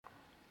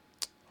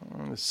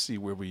Let's see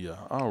where we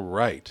are. All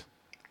right.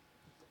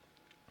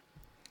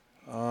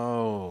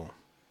 Oh,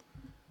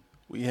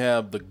 we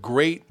have the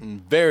great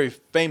and very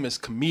famous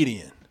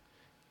comedian,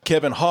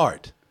 Kevin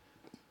Hart.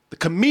 The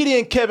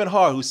comedian Kevin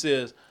Hart, who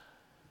says,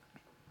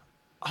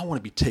 I want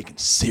to be taken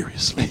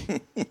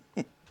seriously.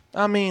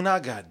 I mean,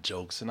 I got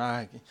jokes and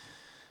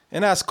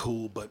that's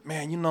cool, but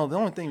man, you know, the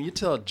only thing when you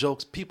tell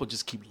jokes, people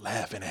just keep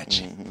laughing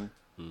at you.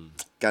 Mm-hmm.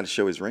 Got to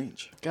show his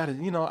range. Got to,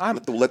 you know,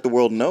 let the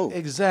world know.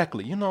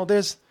 Exactly. You know,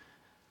 there's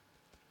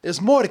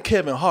more to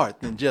Kevin Hart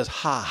than just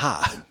ha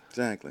ha.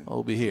 Exactly.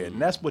 Over here.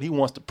 And that's what he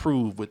wants to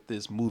prove with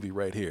this movie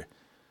right here.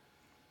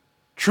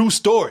 True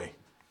story.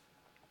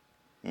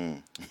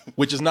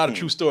 Which is not a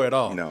true story at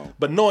all. No.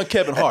 But knowing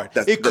Kevin Hart,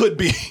 it could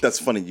be. That's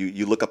funny.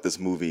 You look up this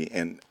movie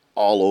and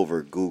all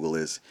over Google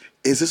is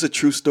this a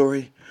true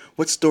story?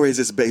 What story is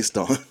this based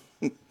on?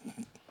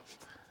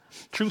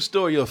 True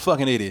story, you're a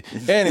fucking idiot.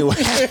 Anyway.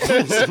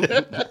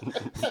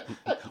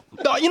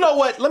 No, you know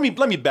what? Let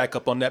me back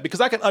up on that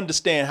because I can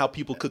understand how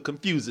people could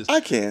confuse this. I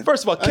can.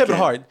 First of all, Kevin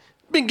Hart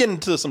been getting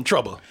into some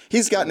trouble.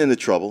 He's gotten into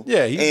trouble.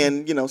 Yeah.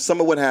 And, you know, some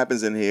of what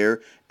happens in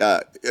here,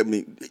 I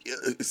mean,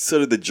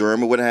 sort of the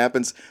germ of what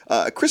happens.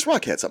 Chris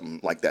Rock had something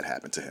like that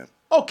happen to him.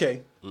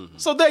 Okay. Mm-hmm.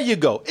 So there you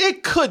go.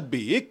 It could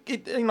be.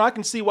 You know, I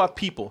can see why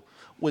people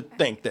would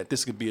think that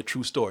this could be a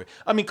true story.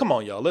 I mean, come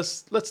on, y'all.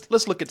 Let's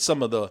look at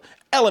some of the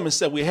elements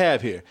that we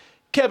have here.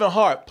 Kevin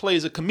Hart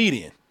plays a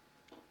comedian.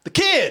 The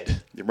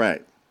Kid. You're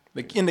right.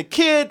 And the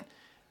Kid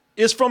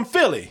is from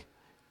Philly.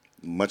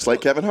 Much like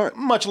Kevin Hart.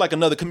 Much like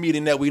another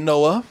comedian that we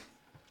know of,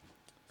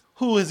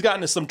 who has gotten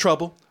into some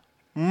trouble.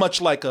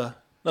 Much like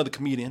another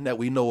comedian that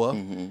we know of.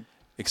 Mm-hmm.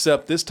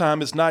 Except this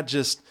time it's not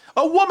just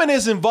a woman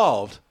is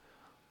involved,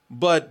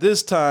 but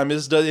this time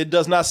it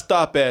does not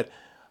stop at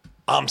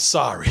I'm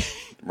sorry.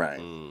 Right.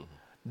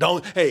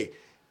 Hey,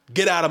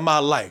 get out of my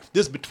life.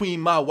 This is between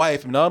my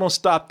wife and I don't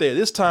stop there.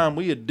 This time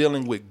we are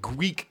dealing with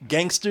Greek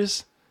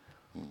gangsters,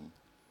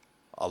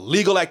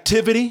 illegal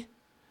activity.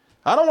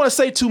 I don't want to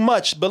say too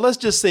much, but let's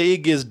just say it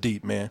gets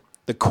deep, man.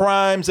 The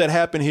crimes that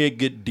happen here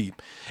get deep.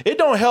 It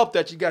don't help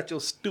that you got your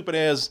stupid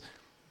ass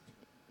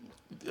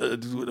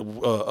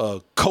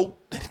coat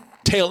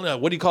tail,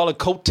 what do you call it?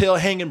 Coat tail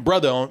hanging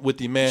brother on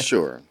with you, man.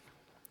 Sure.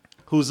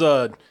 Who's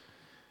not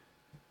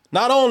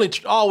only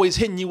always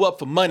hitting you up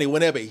for money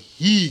whenever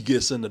he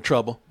gets into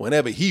trouble,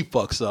 whenever he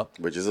fucks up.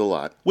 Which is a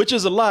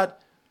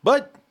lot.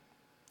 But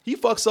he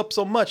fucks up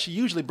so much, he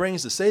usually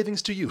brings the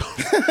savings to you.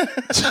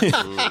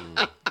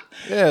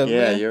 Yeah,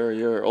 man.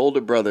 Your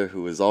older brother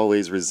who has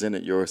always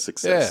resented your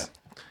success.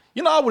 Yeah.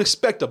 You know, I would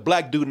expect a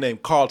black dude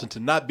named Carlton to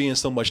not be in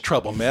so much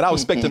trouble, man. I would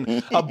expect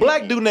him, a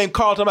black dude named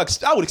Carlton,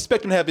 I would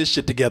expect him to have his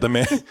shit together,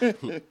 man.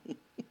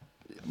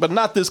 But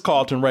not this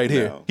Carlton right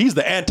here. No. He's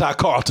the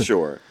anti-Carlton.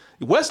 Sure.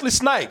 Wesley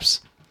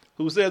Snipes,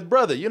 who says,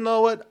 brother, you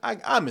know what?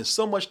 I'm in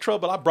so much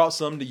trouble, I brought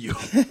something to you.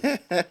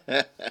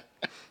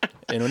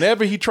 And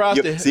whenever he tries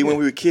to... See, when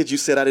we were kids, you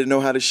said I didn't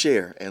know how to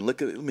share. And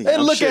look at me,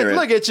 and look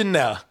at you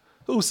now.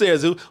 Who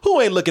says who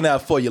ain't looking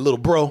out for you, little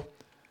bro?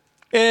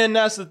 And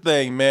that's the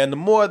thing, man. The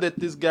more that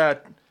this guy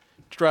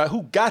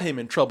who got him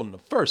in trouble in the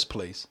first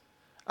place,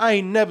 I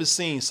ain't never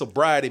seen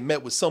sobriety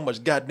met with so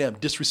much goddamn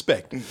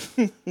disrespect.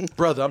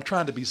 Brother, I'm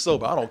trying to be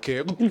sober. I don't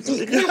care.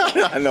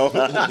 I know.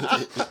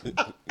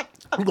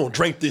 I'm gonna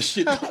drink this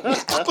shit.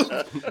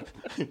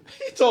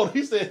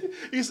 He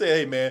said,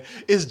 hey man,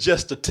 it's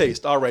just a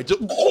taste. All right. Of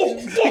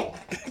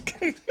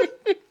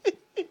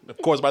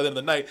course, by the end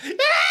of the night.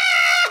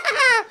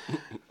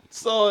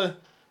 So,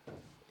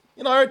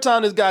 you know, every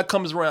time this guy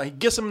comes around, he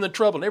gets him into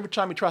trouble. And every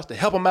time he tries to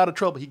help him out of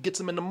trouble, he gets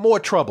him into more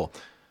trouble.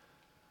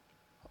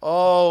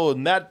 Oh,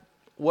 and that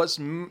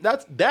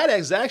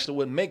is actually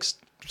what makes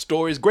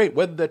stories great,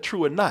 whether they're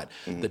true or not.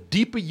 Mm-hmm. The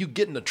deeper you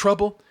get into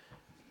trouble,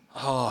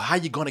 how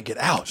you gonna get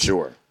out?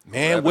 Sure.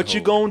 Man, what you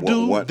gonna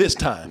do this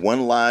time?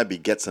 One lie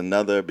begets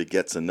another,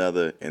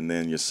 and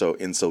then you're so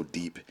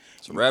deep.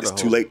 It's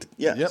too late.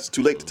 It's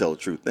too late to tell the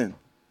truth then.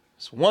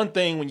 It's one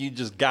thing when you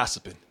just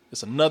gossiping.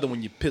 It's another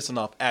when you're pissing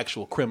off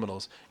actual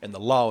criminals and the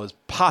law is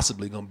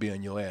possibly going to be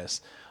on your ass.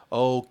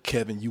 Oh,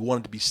 Kevin, you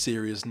wanted to be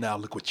serious. Now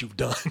look what you've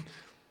done.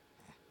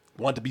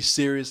 Wanted to be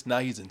serious. Now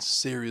he's in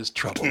serious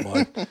trouble,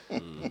 man.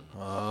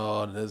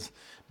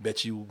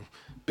 Bet you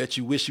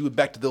wish you were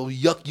back to those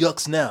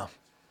yucks now.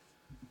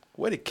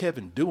 What did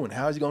Kevin do and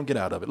how is he going to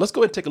get out of it? Let's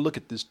go ahead and take a look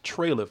at this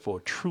trailer for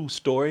a true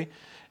story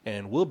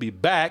and we'll be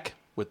back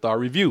with our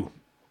review.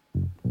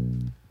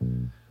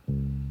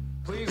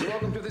 Please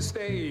welcome to the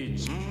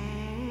stage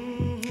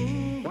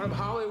one of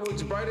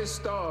Hollywood's brightest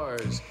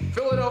stars,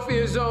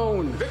 Philadelphia's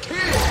own, The Kid. You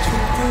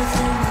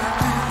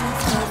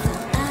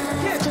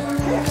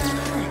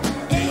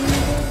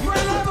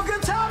ready to have a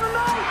good time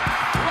tonight?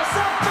 What's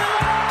up,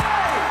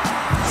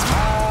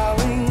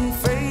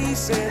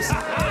 Philly?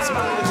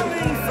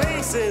 Smiling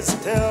faces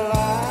tell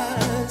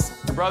lies.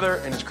 My brother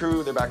and his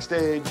crew, they're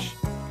backstage.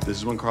 This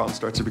is when Carlton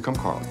starts to become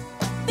Carlton.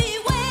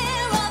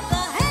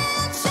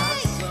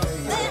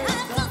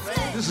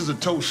 This is a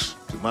toast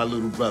to my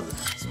little brother.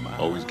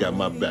 Always got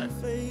my back.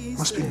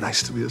 Must be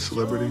nice to be a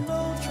celebrity.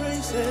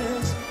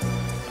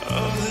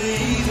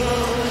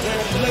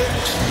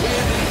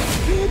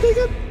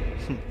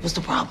 What's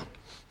the problem?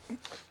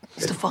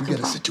 What's the fucking We got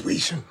a problem?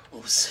 situation.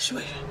 What was the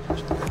situation?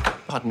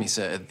 Pardon me,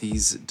 sir.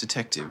 These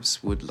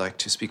detectives would like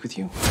to speak with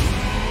you.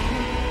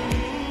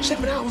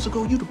 7 hours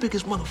ago, you the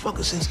biggest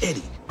motherfucker since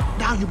Eddie.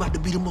 Now you about to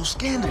be the most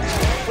scandalous.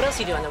 What else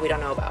are you doing that we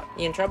don't know about?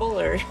 You in trouble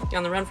or you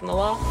on the run from the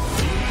law?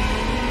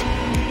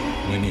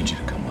 We need you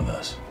to come with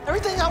us.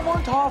 Everything I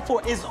worked hard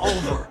for is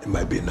over. It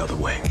might be another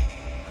way.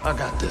 I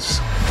got this.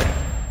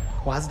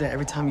 Why is it that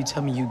every time you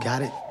tell me you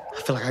got it,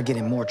 I feel like I get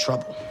in more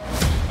trouble?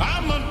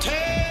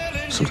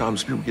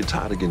 Sometimes people get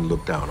tired of getting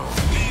looked down on.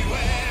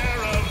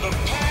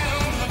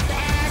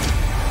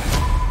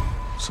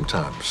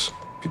 Sometimes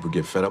people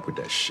get fed up with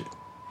that shit.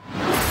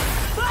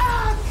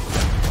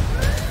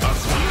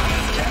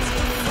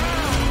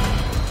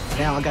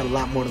 Now I got a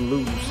lot more to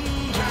lose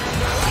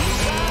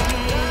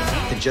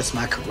than just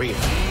my career.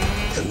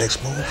 The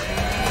next move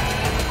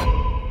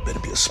better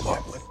be a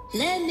smart one.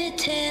 Let me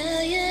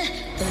tell you,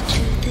 the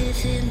truth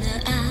is in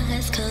the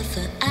eyes, 'cause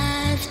the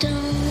eyes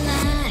don't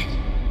lie.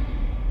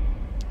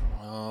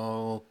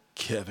 Oh,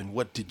 Kevin,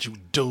 what did you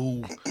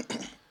do?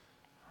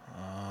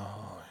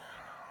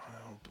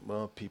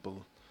 Well,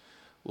 people,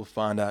 we'll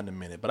find out in a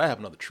minute. But I have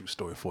another true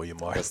story for you,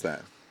 Mark. What's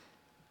that?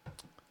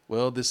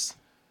 Well, this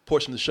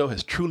portion of the show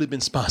has truly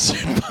been sponsored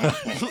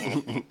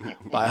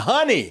by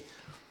Honey.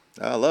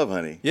 I love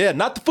Honey. Yeah,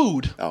 not the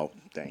food. Oh,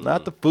 dang.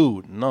 Not the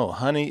food. No,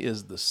 Honey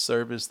is the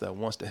service that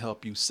wants to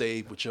help you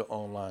save with your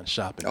online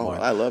shopping, Oh,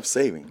 Martin. I love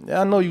saving.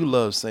 Yeah, I know you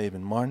love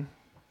saving, Martin.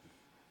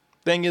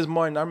 Thing is,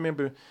 Martin, I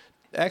remember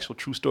the actual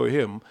true story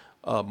here.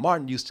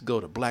 Martin used to go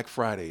to Black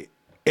Friday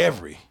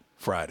every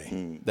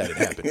Friday that it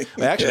happened.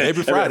 Well, actually,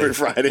 every Friday. Every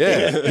Friday.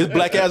 Yeah, his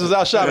black ass was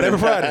out shopping every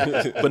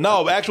Friday. But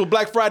no, actual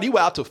Black Friday, you were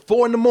out till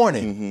 4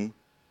 a.m.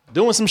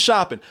 Doing some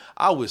shopping.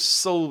 I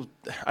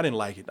didn't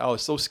like it. I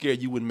was so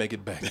scared you wouldn't make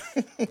it back.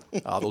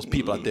 All those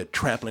people out there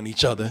trampling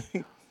each other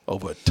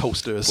over a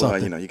toaster or Well,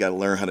 something. you got to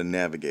learn how to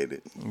navigate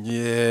it.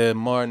 Yeah,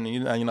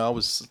 Martin. I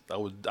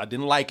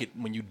didn't like it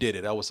when you did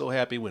it. I was so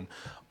happy when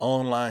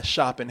online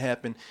shopping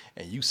happened,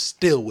 and you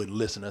still wouldn't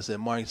listen. I said,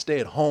 Martin,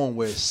 stay at home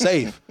where it's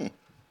safe.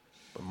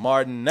 But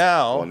Martin,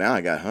 now. Well, now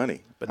I got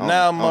Honey. But I don't-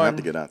 now, I don't Martin, have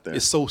to get out there.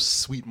 it's so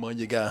sweet, Martin.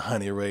 You got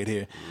Honey right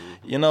here.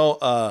 You know,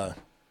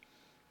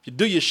 if you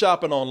do your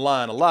shopping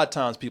online, a lot of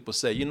times people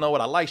say, you know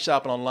what, I like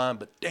shopping online,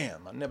 but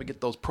damn, I never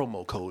get those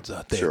promo codes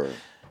out there. Sure.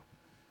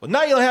 Well,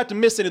 now you don't have to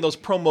miss any of those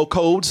promo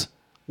codes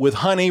with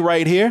Honey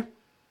right here.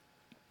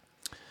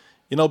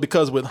 You know,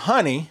 because with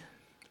Honey,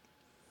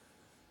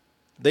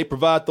 they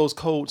provide those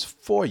codes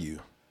for you.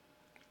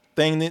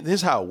 This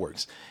is how it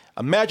works.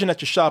 Imagine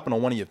that you're shopping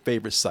on one of your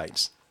favorite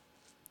sites.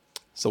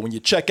 So when you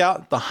check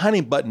out, the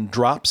Honey button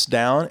drops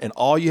down, and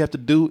all you have to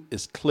do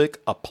is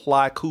click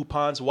Apply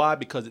Coupons. Why?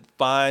 Because it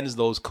finds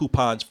those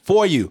coupons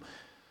for you.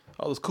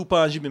 All those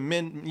coupons you've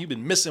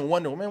been missing,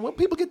 wondering, man, where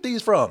people get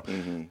these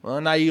from?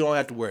 Well, now you don't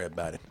have to worry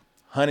about it.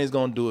 Honey's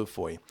going to do it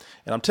for you.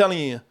 And I'm telling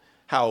you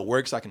how it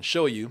works. I can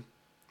show you,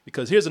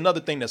 because here's another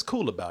thing that's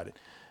cool about it.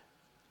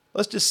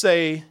 Let's just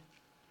say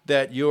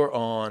that you're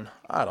on,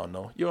 I don't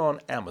know, you're on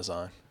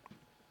Amazon.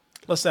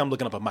 Let's say I'm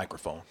looking up a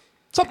microphone.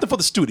 Something for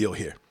the studio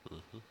here.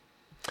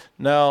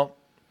 Now,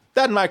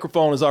 that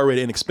microphone is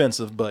already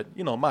inexpensive, but,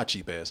 you know, my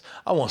cheap ass,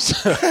 I want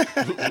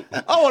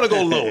to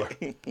go lower.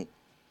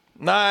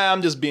 Nah,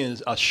 I'm just being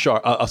a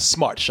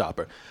smart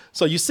shopper.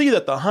 So you see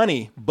that the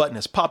Honey button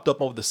has popped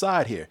up over the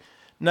side here.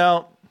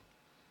 Now,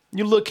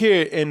 you look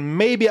here, and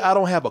maybe I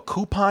don't have a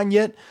coupon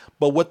yet,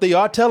 but what they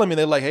are telling me,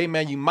 they're like, hey,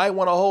 man, you might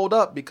want to hold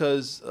up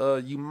because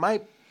you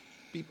might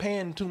be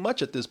paying too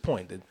much at this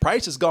point. The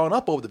price has gone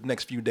up over the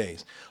next few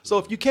days. So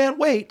if you can't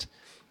wait,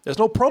 there's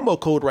no promo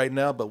code right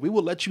now, but we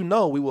will let you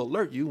know. We will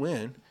alert you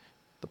when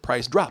the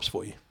price drops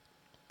for you,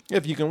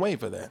 if you can wait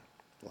for that.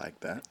 Like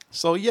that.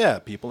 So yeah,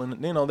 people,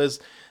 and you know, there's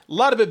a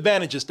lot of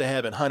advantages to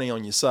having Honey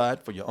on your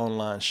side for your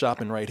online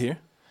shopping right here.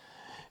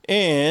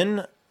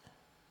 And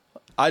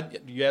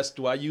you asked,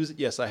 do I use it?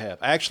 Yes, I have.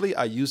 Actually,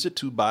 I used it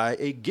to buy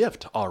a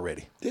gift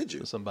already. Did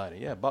you? For somebody.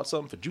 Yeah, I bought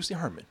something for Juicy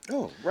Herman.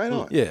 Oh, right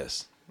on.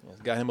 Yes.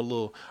 Got him a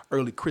little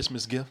early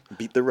Christmas gift.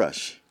 Beat the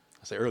rush.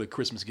 I say early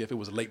Christmas gift. It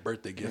was a late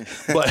birthday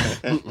gift. But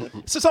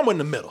so somewhere in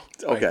the middle.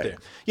 Right Okay. there.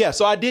 Yeah,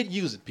 so I did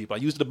use it, people. I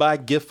used it to buy a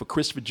gift for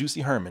Christopher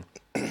Juicy Herman.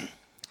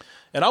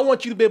 And I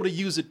want you to be able to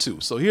use it too.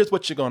 So here's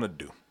what you're going to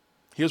do.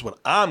 Here's what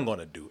I'm going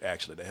to do,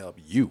 actually, to help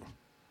you.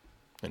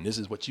 And this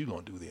is what you're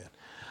going to do then.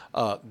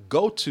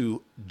 Go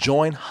to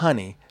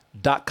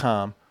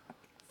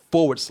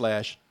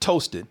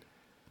joinhoney.com/toasted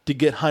to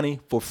get Honey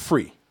for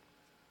free.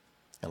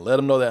 And let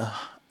them know that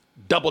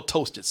Double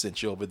Toasted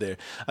sent you over there.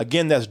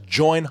 Again, that's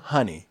Join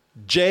Honey,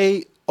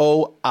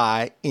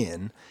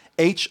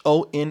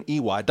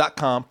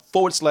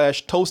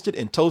 joinhoney.com/toasted.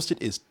 And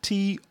toasted is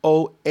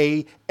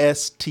TOASTED.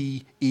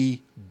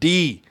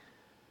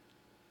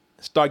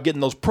 Start getting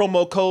those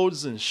promo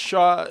codes and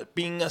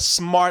being a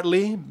smart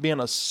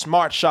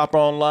shopper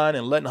online,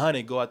 and letting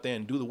Honey go out there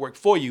and do the work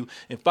for you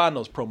and find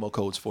those promo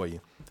codes for you,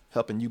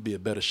 helping you be a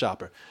better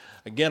shopper.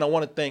 Again, I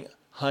want to thank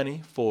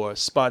Honey for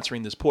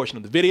sponsoring this portion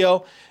of the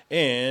video.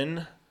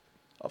 And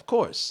of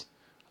course,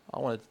 I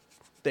want to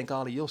thank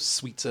all of your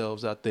sweet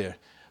selves out there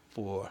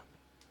for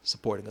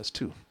supporting us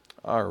too.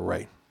 All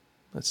right.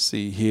 Let's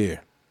see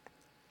here.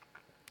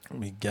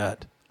 We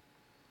got,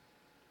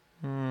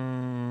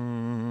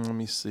 let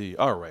me see.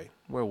 All right.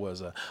 Where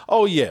was I?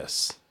 Oh,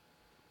 yes.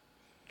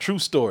 True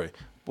story.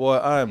 Boy,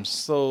 I am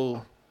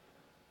so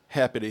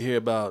happy to hear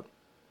about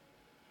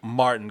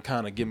Martin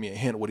kind of give me a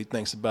hint what he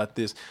thinks about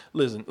this.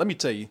 Listen, let me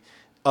tell you,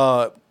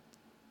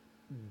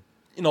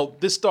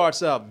 this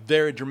starts out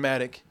very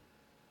dramatic,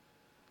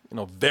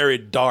 very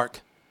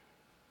dark,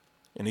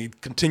 and he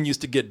continues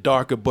to get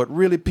darker. But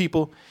really,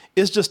 people,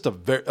 it's just a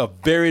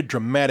very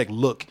dramatic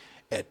look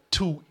at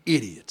two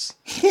idiots.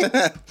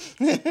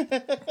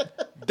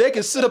 They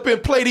can sit up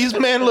and play these,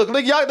 man. Look,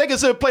 they can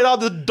sit and play all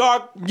the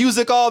dark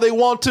music all they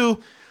want to.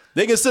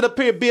 They can sit up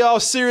here and be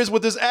all serious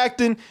with this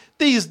acting.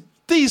 These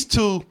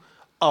two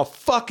are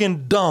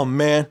fucking dumb,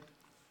 man.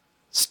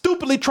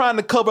 Stupidly trying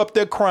to cover up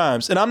their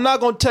crimes. And I'm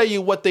not going to tell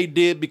you what they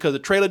did because the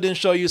trailer didn't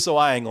show you, so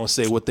I ain't going to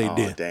say what they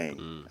did.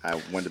 Dang.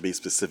 I wanted to be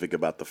specific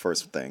about the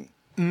first thing.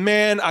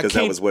 Man, I can't.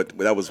 Because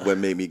that was what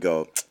made me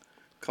go,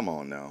 come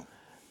on now.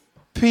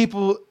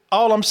 People,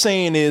 all I'm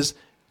saying is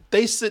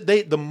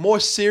the more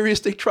serious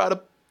they try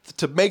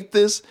to make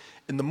this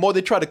and the more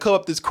they try to cover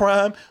up this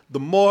crime, the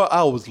more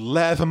I was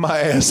laughing my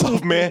ass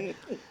off, man.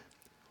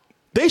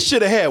 They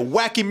should have had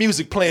wacky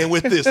music playing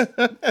with this.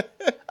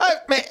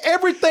 Man,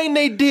 everything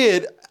they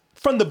did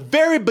from the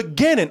very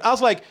beginning, I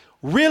was like,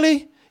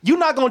 really? You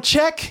not going to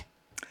check?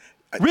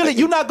 Really?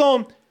 You not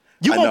going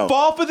to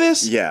fall for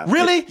this? Yeah.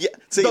 Really? Yeah.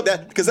 See,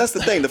 because that's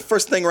the thing. The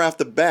first thing right off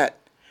the bat,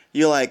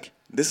 you're like,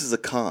 this is a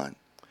con.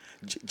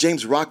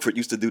 James Rockford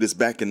used to do this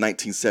back in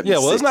 1976. Yeah,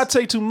 well, let's not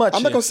say too much.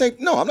 I'm not going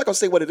to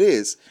say what it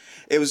is.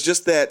 It was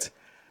just that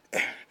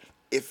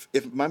if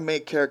my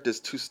main character is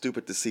too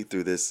stupid to see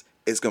through this,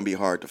 it's going to be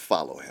hard to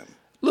follow him.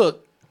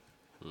 Look,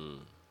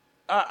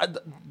 at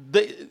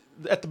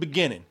the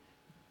beginning,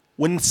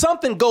 when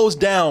something goes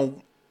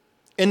down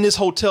in this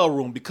hotel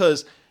room,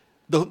 because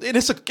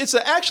it's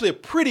actually a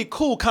pretty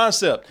cool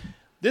concept.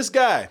 This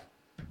guy,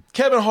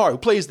 Kevin Hart, who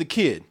plays the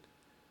kid,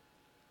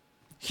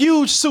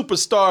 huge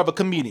superstar of a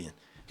comedian.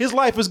 His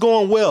life is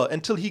going well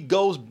until he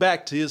goes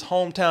back to his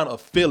hometown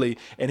of Philly,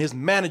 and his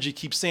manager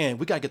keeps saying,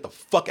 we got to get the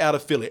fuck out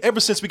of Philly. Ever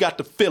since we got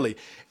to Philly,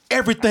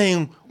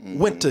 everything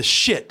went to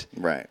shit.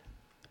 Right.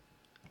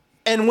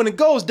 And when it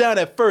goes down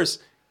at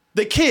first,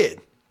 the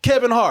kid,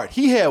 Kevin Hart,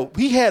 he had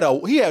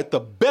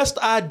the best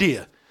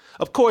idea.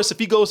 Of course, if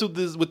he goes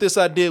with this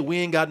idea, we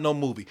ain't got no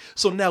movie.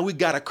 So now we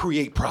got to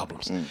create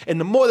problems. And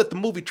the more that the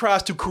movie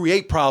tries to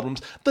create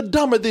problems, the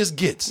dumber this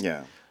gets.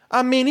 Yeah.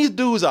 I mean, these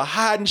dudes are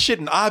hiding shit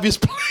in obvious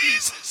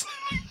places.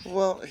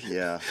 Well,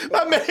 yeah.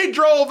 I mean, they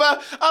drove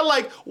out. I'm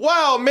like,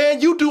 wow,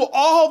 man, you do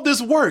all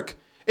this work.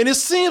 And it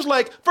seems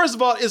like, first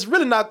of all, it's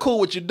really not cool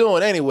what you're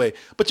doing anyway.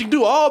 But you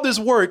do all this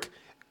work,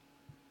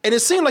 and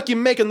it seems like you're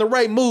making the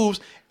right moves.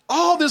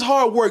 All this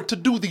hard work to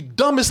do the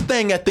dumbest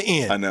thing at the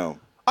end. I know.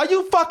 Are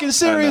you fucking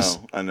serious?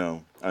 I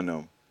know.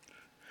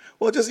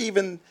 Well, just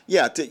even,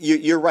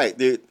 you're right.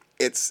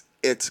 It's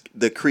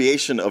the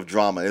creation of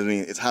drama. I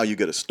mean, it's how you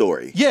get a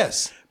story.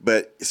 Yes.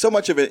 But so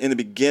much of it in the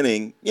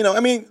beginning,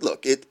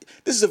 look, this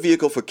is a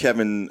vehicle for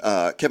Kevin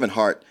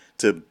Hart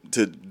to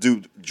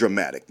do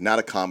dramatic, not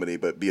a comedy,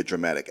 but be a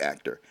dramatic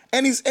actor.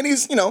 And he's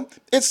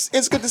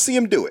it's good to see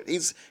him do it.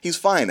 He's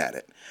fine at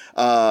it.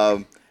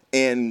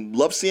 And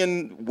love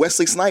seeing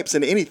Wesley Snipes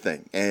in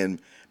anything. And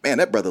man,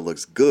 that brother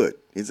looks good.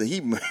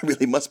 He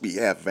really must be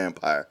half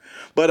vampire.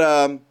 But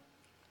to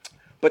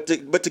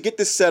get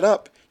this set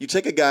up, you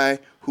take a guy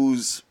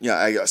who's,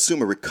 I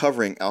assume, a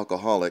recovering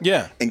alcoholic,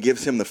 and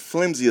gives him the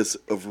flimsiest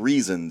of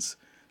reasons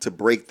to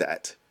break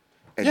that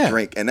and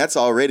drink, and that's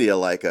already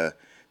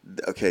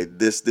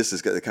this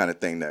is the kind of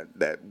thing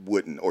that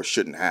wouldn't or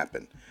shouldn't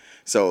happen.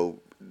 So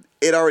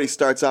it already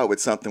starts out with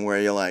something where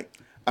you're like,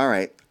 all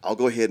right, I'll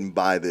go ahead and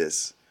buy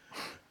this.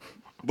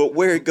 But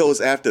where it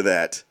goes after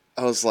that,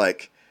 I was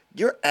like,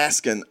 you're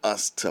asking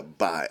us to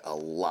buy a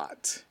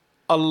lot.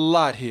 A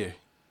lot here.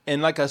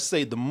 And like I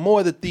say, the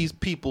more these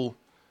people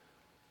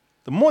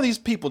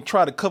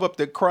try to cover up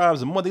their crimes,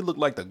 the more they look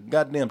like the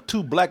goddamn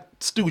two black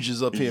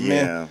stooges up here,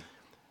 man.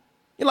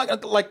 You know,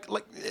 like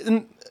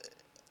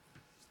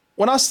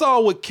when I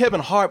saw what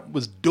Kevin Hart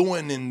was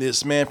doing in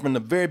this, man, from the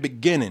very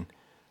beginning,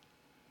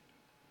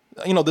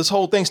 this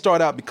whole thing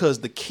started out because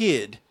the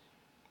kid,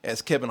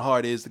 as Kevin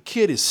Hart is, the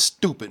kid is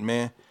stupid,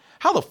 man.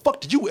 How the fuck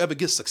did you ever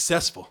get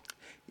successful?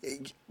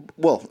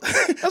 Well,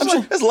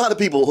 there's a lot of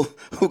people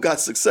who got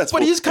successful,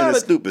 but he's kind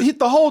of stupid.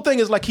 The whole thing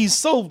is like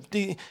his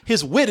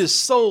wit is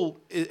so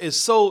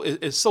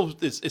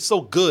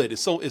good.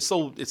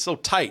 It's so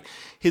tight.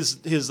 His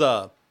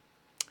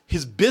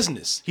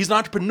business. He's an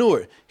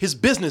entrepreneur. His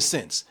business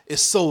sense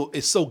is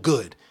so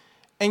good,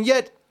 and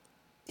yet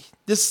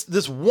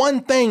this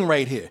one thing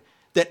right here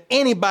that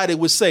anybody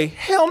would say,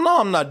 hell no,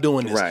 I'm not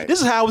doing this. Right.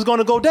 This is how it's going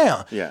to go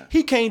down. Yeah.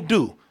 He can't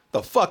do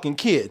the fucking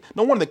kid.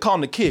 No wonder they call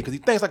him the kid, because he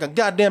thinks like a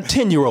goddamn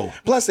 10-year-old.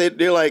 Plus,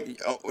 they're like,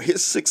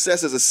 his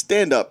success as a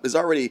stand-up is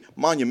already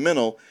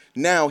monumental.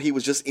 Now he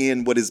was just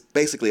in what is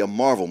basically a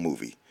Marvel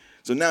movie.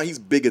 So now he's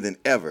bigger than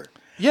ever.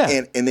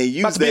 Yeah. And they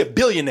use about to be a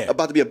billionaire.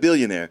 About to be a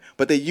billionaire.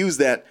 But they use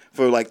that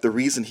for like the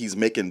reason he's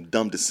making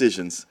dumb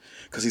decisions.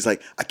 Because he's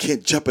like, I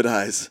can't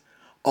jeopardize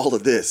all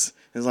of this.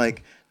 It's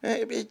like,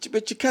 hey,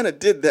 but you kind of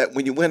did that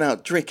when you went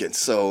out drinking.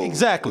 So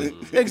Exactly.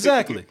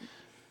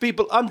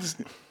 People, let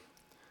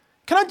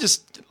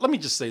me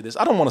just say this.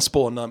 I don't want to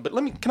spoil none, but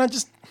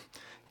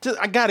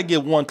I got to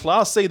give one clue.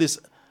 I'll say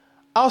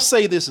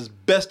this as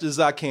best as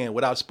I can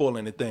without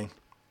spoiling anything.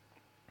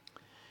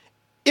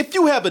 If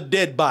you have a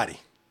dead body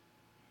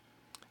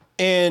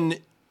and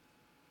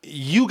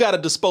you got to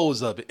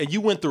dispose of it and you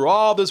went through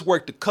all this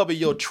work to cover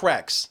your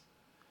tracks,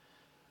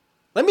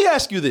 let me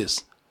ask you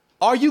this.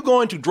 Are you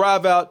going to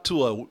drive out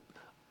to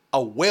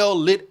a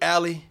well-lit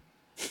alley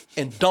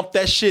and dump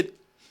that shit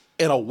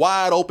in a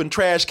wide open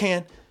trash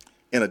can?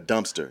 In a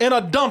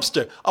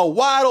dumpster. A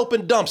wide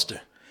open dumpster.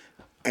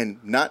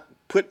 And not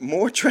put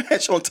more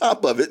trash on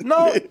top of it.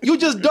 No, you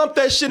just dump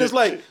that shit. It's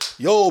like,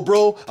 yo,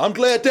 bro, I'm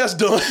glad that's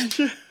done.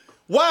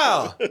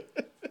 Wow.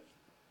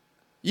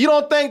 You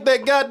don't think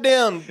that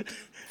goddamn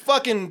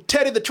fucking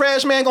Teddy the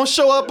trash man gonna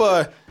show up,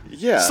 or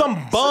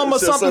some bum or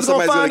something's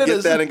gonna find it?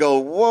 Get that and go,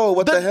 whoa,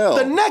 what the hell?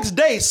 The next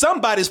day,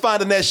 somebody's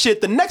finding that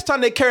shit. The next time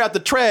they carry out the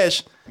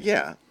trash,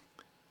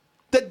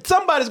 that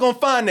somebody's gonna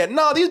find that.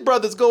 No, these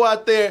brothers go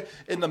out there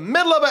in the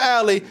middle of an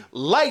alley,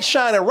 light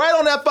shining right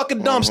on that fucking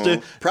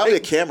dumpster. Probably a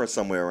camera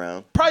somewhere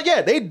around.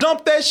 They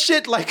dump that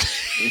shit like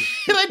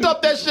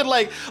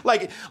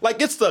like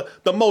it's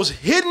the most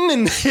hidden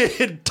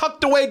and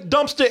tucked away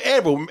dumpster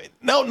ever.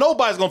 No,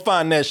 nobody's gonna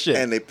find that shit.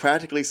 And they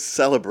practically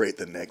celebrate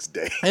the next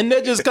day. And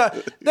they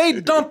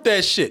dump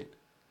that shit.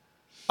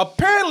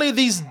 Apparently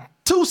these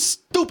two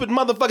stupid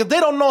motherfuckers,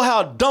 they don't know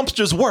how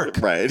dumpsters work.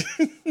 Right.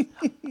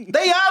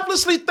 They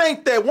obviously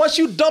think that once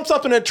you dump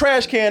something in a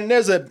trash can,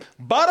 there's a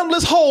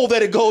bottomless hole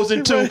that it goes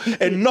into,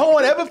 and no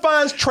one ever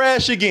finds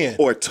trash again.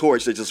 Or a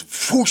torch that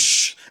just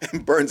whoosh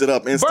and burns it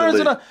up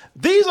instantly.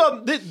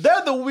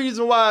 They're the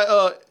reason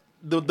why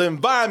the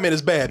environment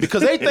is bad,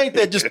 because they think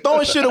that just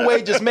throwing shit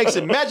away just makes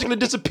it magically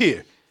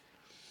disappear.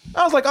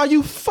 I was like, are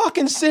you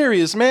fucking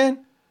serious, man?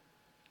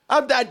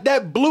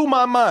 That blew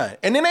my mind.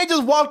 And then they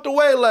just walked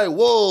away like,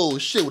 whoa,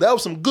 shit, that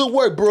was some good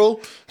work,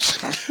 bro.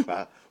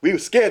 Wow. We were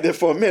scared there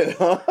for a minute,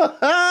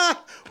 huh?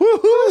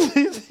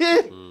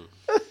 Woohoo!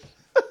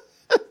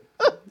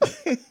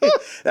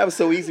 That was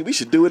so easy. We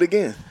should do it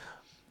again.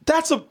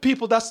 That's a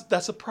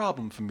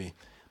problem for me,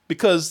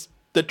 because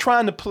they're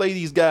trying to play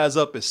these guys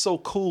up as so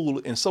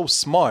cool and so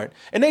smart.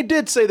 And they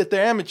did say that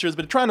they're amateurs,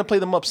 but they're trying to play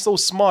them up so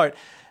smart,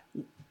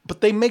 but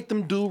they make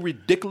them do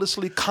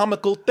ridiculously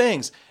comical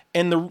things.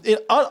 And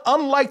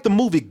unlike the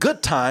movie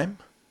Good Time.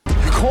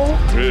 Cole?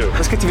 Yeah.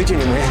 Let's get to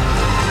Virginia,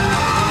 man.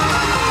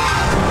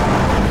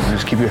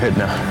 Just keep your head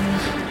now.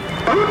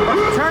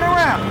 Turn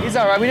around. He's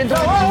all right. We didn't do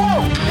it.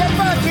 Whoa! Get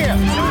back here.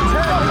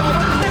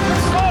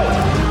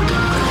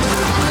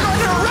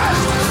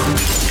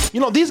 You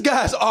know, these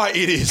guys are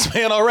idiots,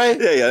 man, all right?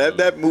 Yeah.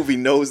 That movie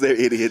knows they're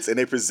idiots, and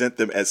they present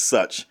them as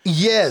such.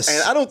 Yes.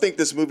 And I don't think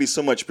this movie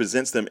so much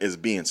presents them as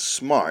being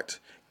smart.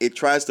 It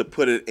tries to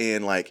put it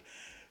in like,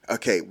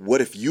 okay,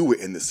 what if you were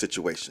in this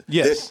situation?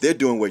 Yes. They're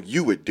doing what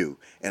you would do.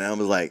 And I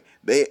was like,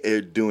 they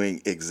are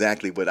doing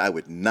exactly what I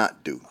would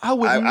not do. I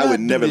would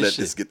never let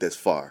this get this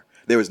far.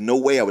 There is no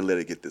way I would let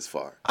it get this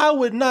far. I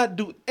would not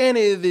do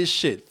any of this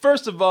shit.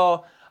 First of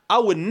all, I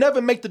would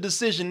never make the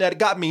decision that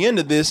got me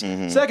into this.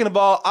 Mm-hmm. Second of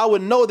all, I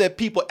would know that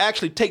people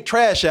actually take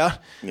trash out.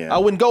 Yeah. I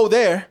wouldn't go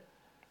there.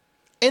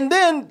 And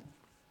then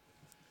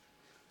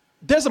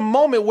there's a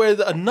moment where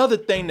another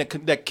thing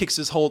that kicks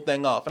this whole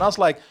thing off. And I was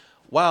like,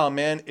 wow,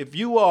 man, if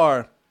you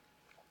are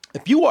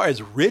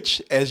as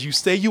rich as you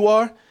say you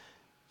are,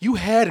 you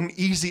had an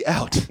easy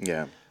out.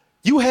 Yeah.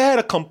 You had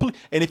a complete,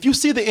 and if you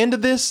see the end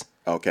of this,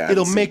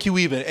 it'll make you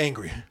even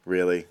angrier.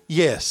 Really?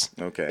 Yes.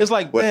 Okay. It's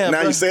like, damn.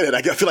 Now you say that,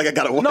 I feel like I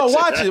gotta watch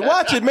it. No,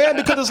 watch it, man,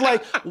 because it's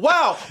like,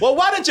 wow, well,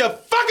 why didn't you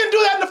fucking do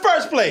that in the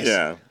first place?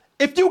 Yeah.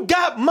 If you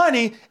got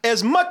money,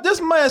 as much,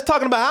 this man's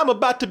talking about, I'm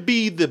about to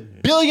be the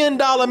 $1 billion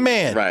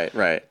man.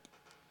 Right.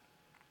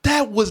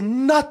 That was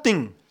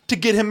nothing to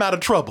get him out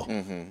of trouble.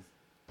 Mm-hmm.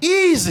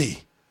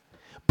 Easy.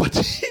 But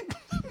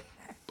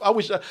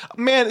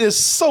man, there's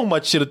so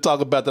much shit to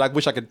talk about that I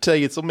wish I could tell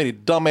you. So many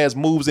dumbass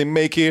moves they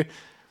make here.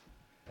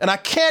 And I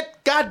can't,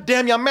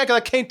 goddamn you, I'm mad because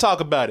I can't talk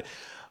about it.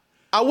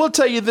 I will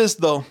tell you this,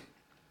 though.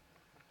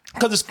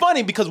 Because it's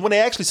funny, because when they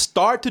actually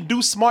start to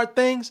do smart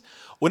things,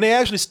 when they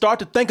actually start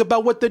to think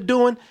about what they're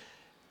doing,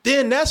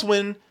 then that's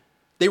when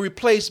they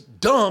replace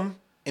dumb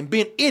and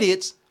being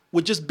idiots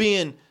with just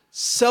being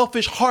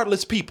selfish,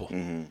 heartless people.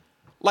 Mm-hmm.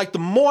 Like the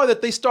more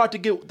that they start to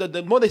get,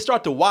 the more they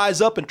start to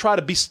wise up and try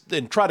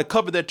to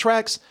cover their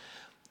tracks,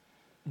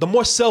 the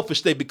more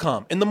selfish they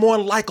become and the more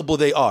unlikable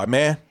they are,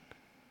 man.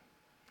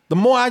 The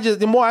more I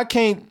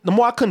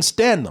couldn't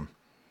stand them.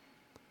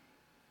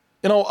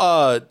 You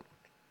know,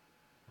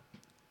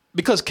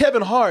 because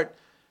Kevin Hart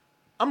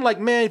I'm like,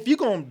 man, if you're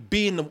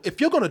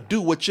gonna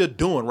do what you're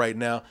doing right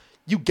now,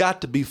 you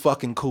got to be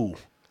fucking cool.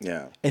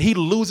 Yeah. And he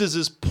loses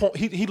his point.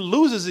 He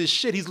loses his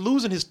shit. He's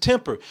losing his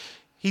temper.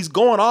 He's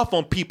going off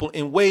on people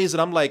in ways that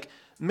I'm like,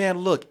 man,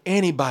 look,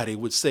 anybody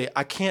would say,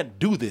 I can't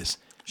do this.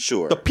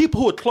 Sure. The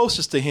people who are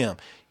closest to him,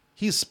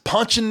 he's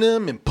punching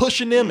them and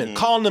pushing them and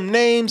calling them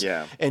names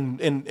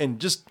and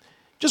just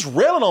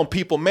railing on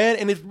people, man.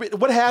 And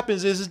what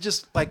happens is it's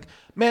just like,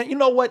 man, you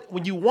know what?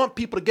 When you want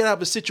people to get out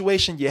of a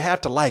situation, you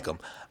have to like them.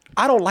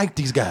 I don't like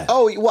these guys.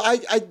 Oh, well,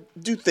 I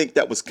do think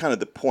that was kind of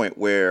the point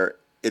where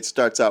it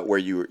starts out where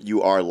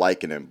you are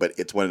liking him, but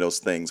it's one of those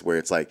things where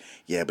it's like,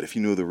 yeah, but if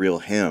you knew the real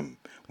him,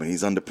 when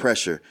he's under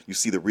pressure, you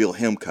see the real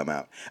him come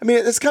out. I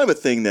mean, it's kind of a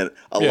thing that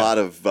a lot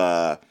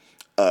of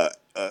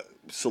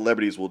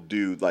celebrities will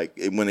do, like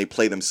when they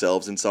play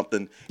themselves in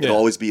something, it'll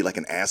always be like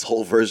an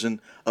asshole version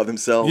of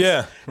themselves.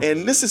 Yeah.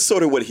 And this is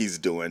sort of what he's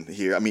doing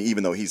here. I mean,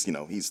 even though he's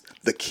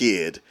the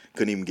kid,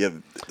 couldn't even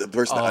give the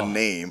person a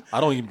name. I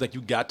don't even think you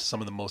got to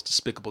some of the most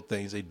despicable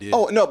things they did.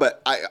 Oh, no, but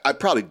I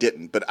probably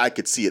didn't, but I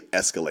could see it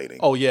escalating.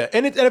 Oh, yeah.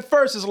 And at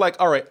first it's like,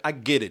 all right, I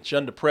get it. You're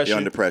under pressure. You're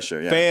under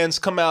pressure, yeah. Fans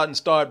come out and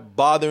start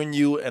bothering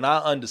you, and I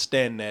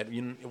understand that.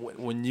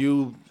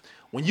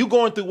 When you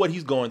going through what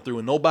he's going through,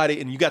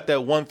 and you got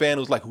that one fan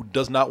who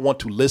does not want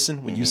to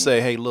listen when you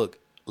say, hey, look,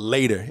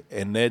 later,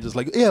 and they're just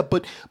like, yeah,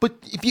 but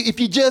if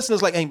you just, and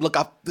it's like, hey, look,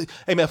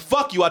 hey man,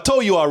 fuck you, I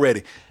told you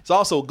already. It's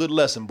also a good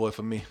lesson, boy,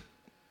 for me.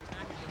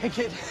 Hey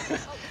kid,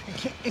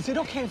 is it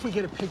okay if we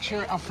get a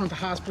picture out front of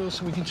the hospital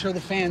so we can show the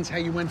fans how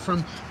you went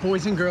from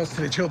boys and girls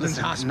to the children's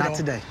hospital? Not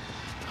today.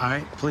 All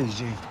right, please,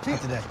 Gene.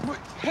 Not today.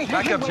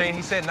 Back up, Jane.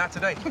 He said not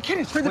today. But kid,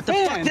 it's for the What the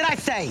fans. fuck did I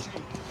say?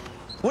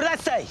 What did I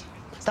say?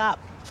 Stop.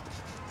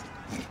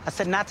 I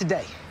said not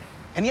today.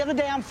 Any other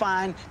day I'm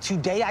fine.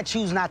 Today I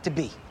choose not to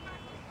be.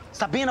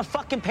 Stop being a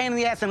fucking pain in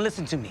the ass and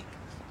listen to me.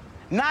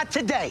 Not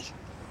today.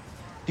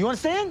 Do you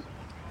understand?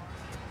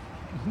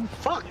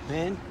 Fuck,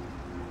 man.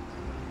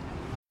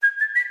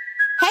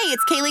 Hey,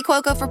 it's Kaylee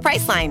Cuoco for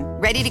Priceline.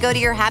 Ready to go to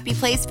your happy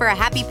place for a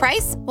happy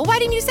price? Well, why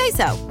didn't you say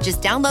so?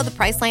 Just download the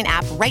Priceline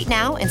app right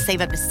now and save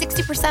up to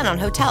 60% on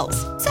hotels.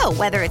 So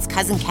whether it's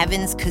Cousin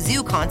Kevin's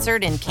Kazoo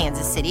Concert in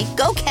Kansas City,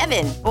 go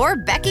Kevin, or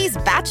Becky's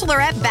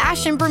Bachelorette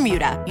Bash in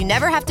Bermuda, you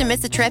never have to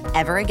miss a trip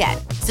ever again.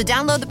 So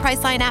download the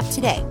Priceline app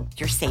today.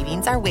 Your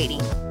savings are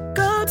waiting.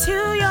 Go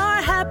to your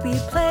happy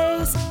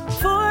place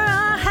for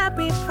a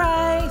happy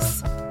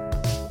price.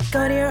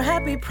 Go to your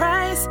happy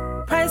price,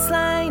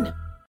 Priceline.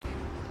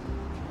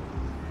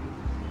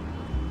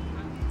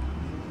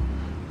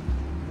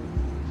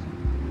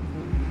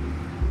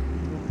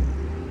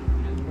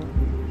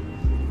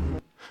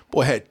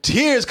 Boy had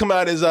tears come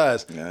out of his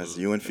eyes. Yeah, it's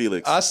you and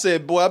Felix. I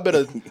said, boy, I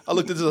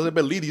looked at this, I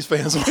better leave these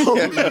fans alone.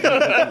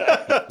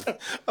 I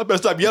better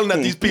stop yelling at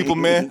these people,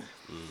 man.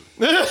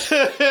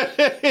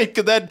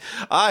 Because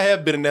I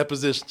have been in that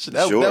position.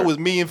 That was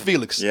me and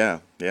Felix.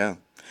 Yeah.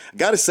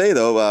 Got to say,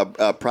 though,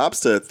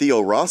 props to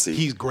Theo Rossi.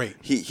 He's great.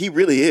 He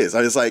really is.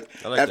 I was like,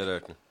 I like that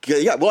actor.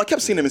 Yeah, well, I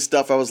kept seeing him in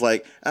stuff. I was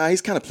like,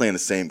 he's kind of playing the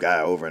same guy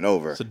over and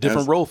over. It's a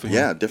different role for him.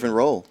 Yeah, different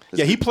role.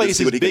 Yeah, he plays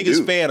his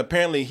biggest fan.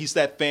 Apparently, he's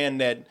that fan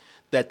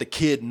that the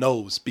kid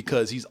knows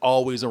because he's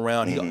always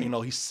around.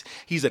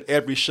 He's at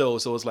every show,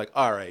 so it's like,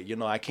 all right,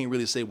 I can't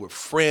really say we're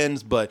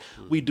friends, but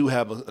we do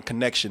have a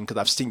connection because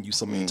I've seen you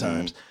so many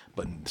times.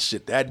 But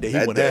shit, that day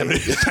he wouldn't have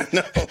it.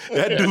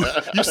 That dude,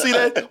 you see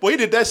that? Well, he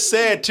did that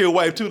sad tear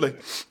wipe too, like.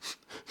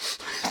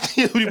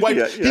 He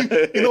wiped,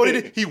 you know what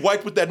he did? He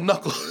wiped with that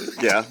knuckle.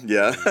 Yeah.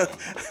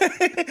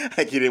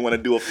 Like he didn't want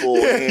to do a full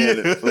hand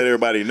and let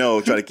everybody know.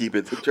 Try to keep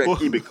it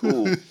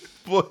cool.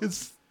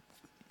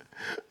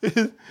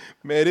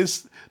 Man,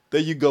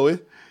 there you go.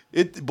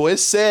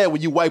 It's sad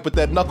when you wipe with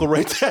that knuckle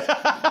right there.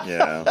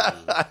 Yeah.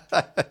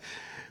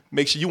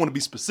 Make sure you want to be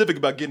specific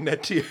about getting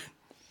that tear.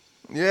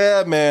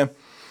 Yeah, man.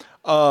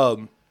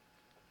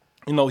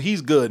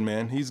 He's good,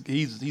 man.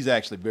 He's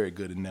actually very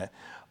good in that.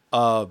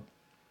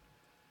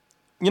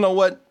 You know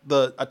what?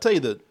 I tell you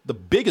the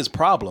biggest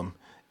problem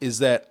is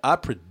that I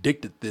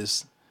predicted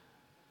this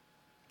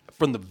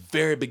from the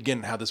very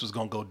beginning how this was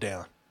gonna go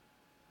down.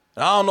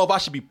 And I don't know if I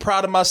should be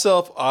proud of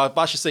myself or if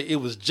I should say it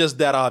was just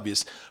that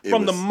obvious.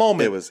 From the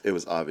moment it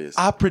was obvious.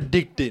 I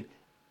predicted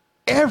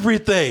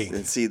everything.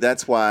 And see,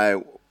 that's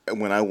why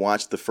when I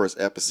watched the first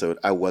episode,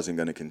 I wasn't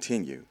going to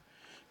continue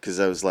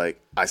because I was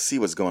like, I see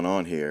what's going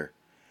on here,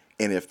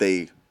 and if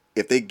they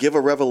give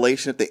a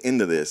revelation at the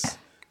end of this,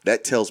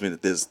 that tells me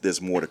that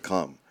there's more to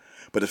come.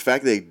 But the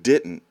fact that they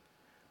didn't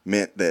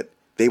meant that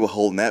they were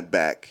holding that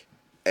back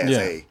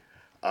as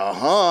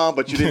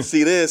but you didn't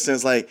see this, and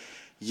it's like.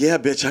 Yeah,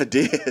 bitch, I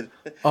did.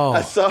 Oh.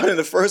 I saw it in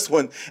the first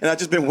one, and I've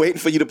just been waiting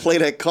for you to play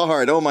that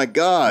card. Oh, my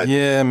God.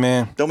 Yeah,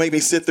 man. Don't make me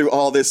sit through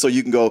all this so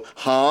you can go,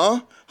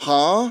 huh?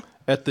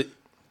 At the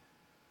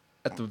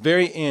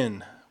very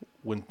end,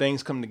 when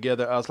things come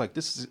together, I was like,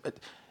 this is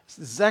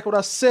exactly what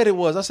I said it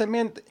was. I said,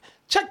 man,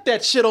 check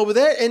that shit over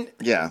there. And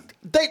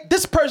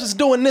this person's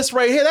doing this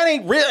right here. That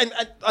ain't real.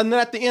 And then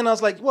at the end, I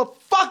was like, well,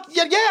 fuck,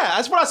 yeah,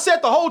 that's what I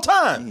said the whole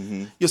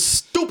time. You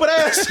stupid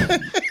ass.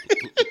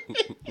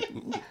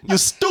 You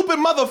stupid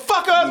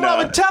motherfucker! That's what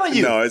I've been telling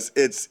you. No,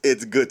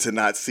 it's good to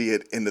not see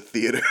it in the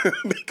theater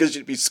because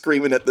you'd be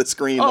screaming at the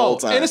screen the whole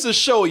time. And it's a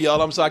show,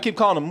 y'all. I'm sorry, I keep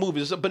calling them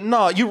movies, but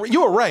no, you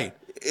were right.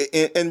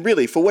 And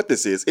really, for what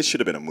this is, it should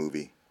have been a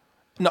movie.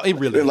 No, it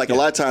really like a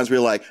lot of times we're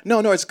like, no,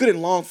 it's good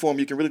in long form.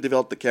 You can really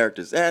develop the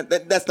characters.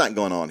 That's not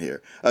going on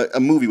here. A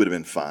movie would have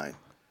been fine.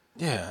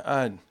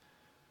 Yeah,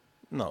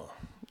 no.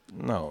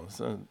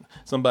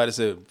 Somebody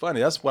said, funny,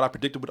 that's what I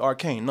predicted with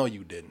Arcane. No,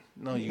 you didn't.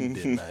 No, you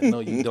did not. No,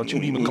 you don't.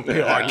 You even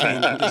compare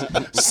Arcane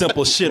to this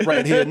simple shit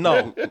right here.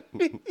 No.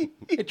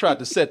 They tried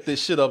to set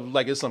this shit up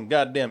like it's some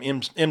goddamn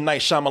M.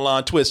 Night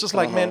Shyamalan twist. Just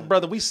like, man,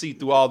 brother, we see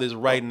through all this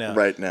right now.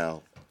 Right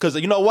now. Because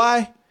you know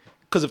why?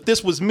 Because if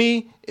this was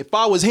me, if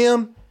I was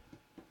him,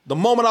 the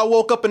moment I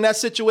woke up in that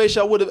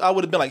situation, I would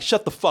have been like,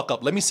 shut the fuck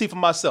up. Let me see for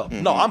myself.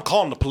 Mm-hmm. No, I'm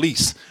calling the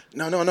police.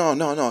 No.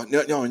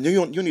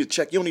 You need to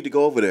check. You don't need to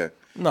go over there.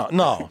 No,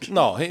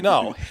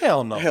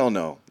 hell no. Hell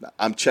no.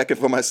 I'm checking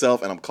for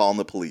myself and I'm calling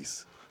the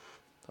police.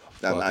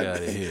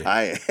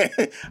 I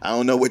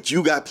don't know what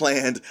you got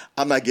planned.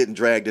 I'm not getting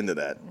dragged into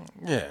that.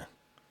 Yeah.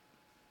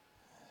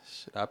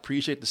 Shit, I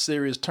appreciate the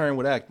serious turn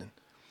with acting.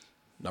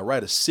 Now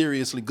write a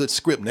seriously good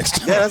script next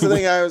time. Yeah, that's the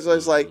thing. I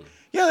was like,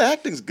 yeah, the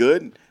acting's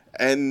good.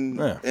 And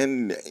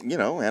you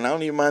know, and I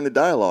don't even mind the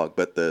dialogue,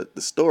 but the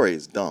story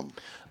is dumb.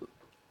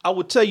 I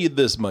will tell you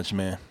this much,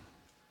 man.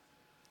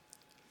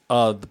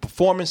 The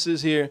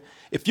performances here,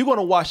 if you're going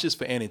to watch this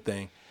for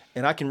anything,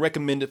 and I can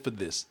recommend it for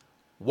this,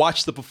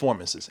 watch the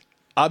performances.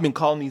 I've been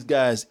calling these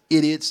guys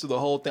idiots through the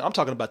whole thing. I'm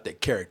talking about their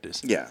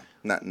characters. Yeah,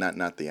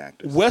 not the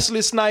actors.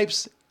 Wesley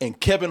Snipes and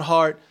Kevin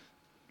Hart,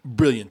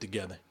 brilliant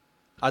together.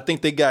 I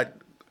think they got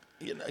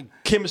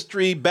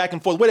chemistry back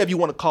and forth, whatever you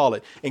want to call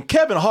it. And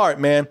Kevin Hart,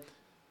 man,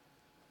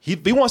 he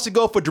wants to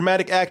go for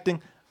dramatic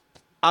acting.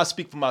 I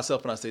speak for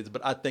myself when I say this,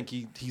 but I think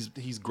he's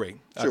great.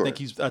 Sure.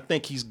 I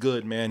think he's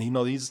good, man.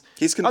 He's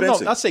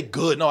convincing. I say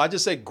good. No, I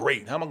just say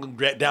great. How am I going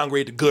to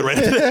downgrade to good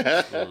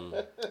right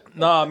now?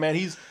 Nah, man.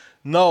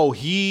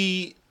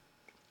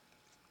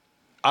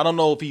 I don't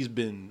know if he's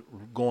been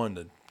going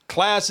to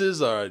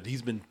classes or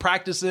he's been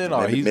practicing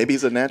or maybe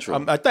he's a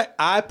natural.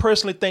 I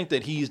personally think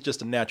that he's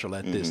just a natural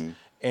at this,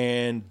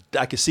 and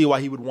I can see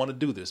why he would want to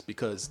do this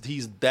because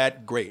he's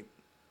that great.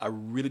 I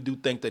really do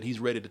think that he's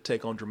ready to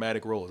take on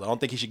dramatic roles. I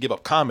don't think he should give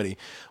up comedy,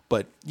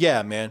 but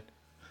yeah, man.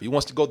 If he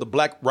wants to go the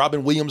Black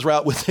Robin Williams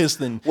route with this,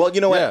 then well, you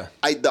know what?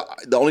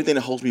 The only thing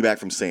that holds me back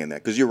from saying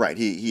that, because you're right,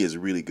 he is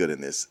really good in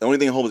this. The only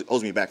thing that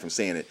holds me back from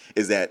saying it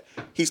is that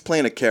he's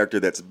playing a character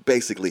that's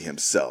basically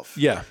himself.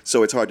 Yeah.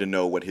 So it's hard to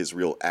know what his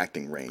real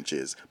acting range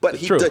is. But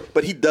True.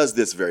 He does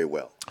this very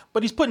well.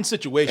 But he's put in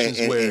situations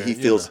where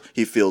and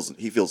he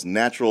feels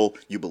natural.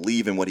 You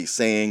believe in what he's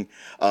saying.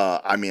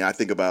 I mean, I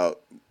think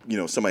about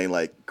somebody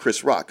like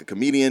Chris Rock, a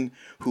comedian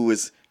who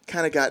has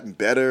kind of gotten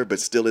better, but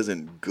still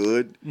isn't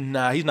good.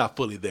 Nah, he's not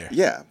fully there.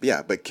 Yeah.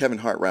 But Kevin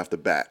Hart right off the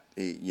bat,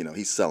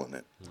 he's selling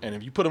it. And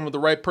if you put him with the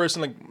right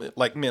person,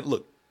 like man,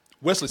 look,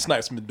 Wesley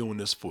Snipes has been doing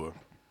this for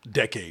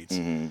decades,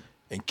 and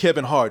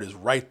Kevin Hart is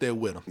right there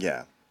with him.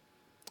 Yeah.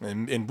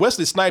 And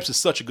Wesley Snipes is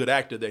such a good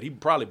actor that he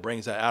probably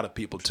brings that out of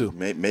people too.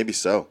 Maybe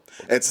so.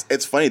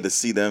 It's funny to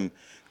see them.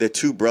 They're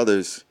two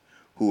brothers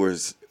who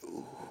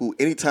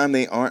anytime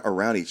they aren't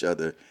around each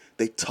other,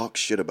 they talk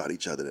shit about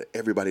each other to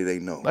everybody they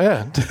know.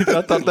 Yeah,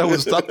 I thought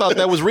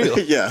that was real.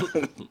 Yeah.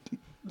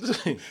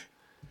 Man,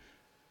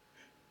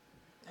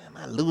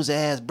 my loser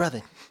ass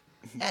brother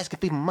asking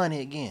people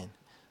money again.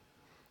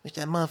 Wish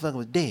that motherfucker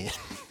was dead.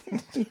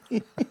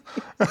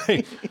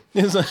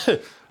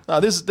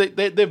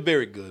 They're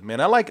very good, man.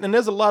 I like, and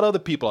there's a lot of other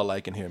people I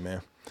like in here, man.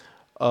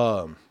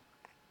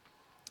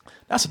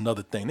 That's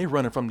another thing. They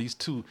running from these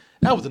two.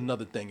 That was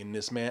another thing in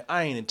this, man.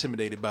 I ain't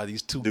intimidated by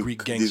these two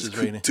Greek gangsters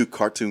right now. Two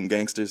cartoon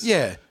gangsters.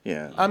 Yeah.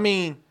 Yeah. I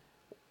mean,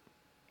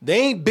 they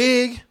ain't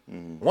big.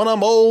 One of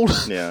them old.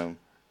 Yeah.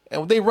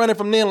 And they running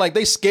from them like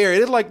they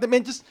scared. It's like,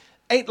 man, just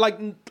ain't like,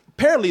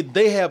 apparently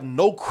they have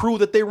no crew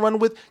that they run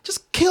with.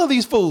 Just kill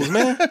these fools,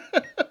 man.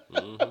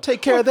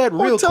 Take care of that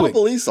real quick. Tell the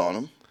police on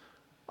them.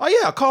 Oh,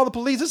 yeah, call the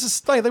police. This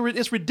is like,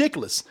 it's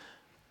ridiculous.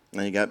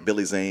 Now you got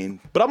Billy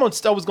Zane. But I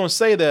was going to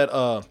say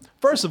that,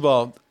 first of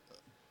all,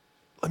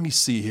 let me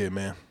see here,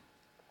 man.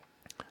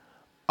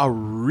 I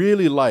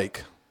really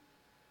like,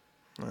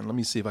 let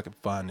me see if I can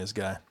find this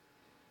guy.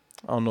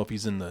 I don't know if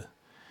he's in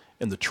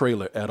the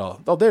trailer at all.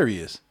 Oh, there he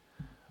is.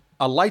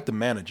 I like the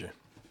manager.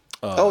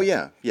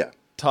 Yeah.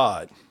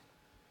 Todd,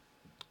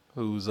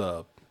 who's,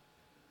 what's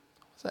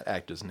that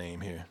actor's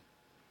name here?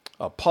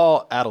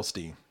 Paul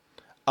Adelstein.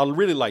 I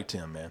really liked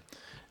him, man.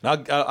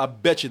 And I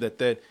bet you that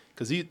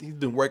because he's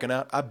been working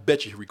out, I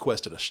bet you he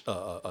requested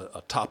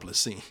a topless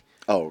scene.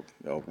 Oh,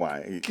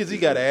 why? Because he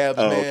got abs,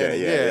 man.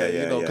 Okay,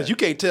 yeah. Because you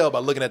can't tell by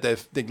looking at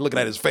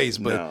his face,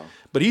 but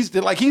he's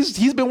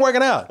been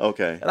working out.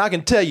 Okay. And I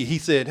can tell you, he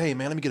said, "Hey,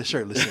 man, let me get a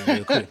shirtless scene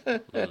real quick.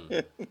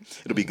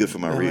 It'll be good for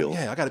my reel."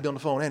 Yeah, I got to be on the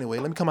phone anyway.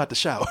 Let me come out the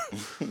shower.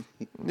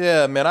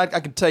 Yeah, man, I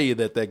can tell you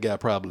that guy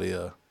probably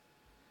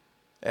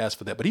asked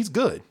for that, but he's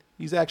good.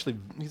 He's actually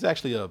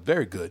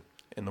very good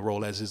in the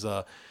role as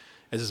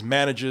his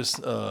manager's.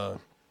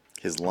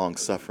 His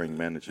long-suffering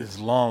manager. His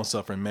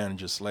long-suffering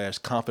manager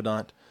 /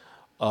 confidant.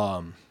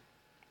 I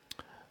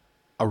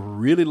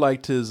really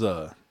liked his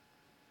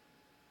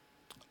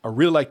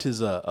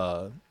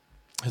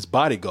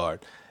bodyguard.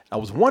 I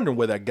was wondering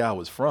where that guy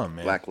was from,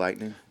 man. Black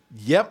Lightning?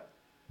 Yep.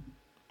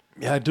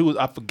 Yeah,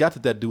 I forgot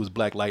that dude was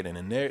Black Lightning,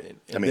 and there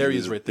he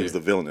is right there. He was the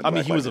villain in Black Black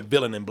Lightning. He was a Lightning.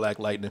 villain in Black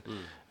Lightning.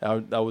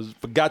 I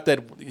forgot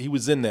that he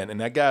was in that, and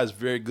that guy is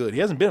very good.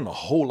 He hasn't been in a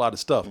whole lot of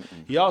stuff.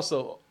 He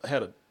also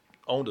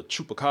owned a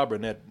chupacabra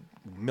in that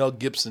Mel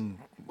Gibson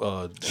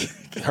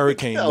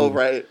Hurricane movie. Oh,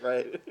 right.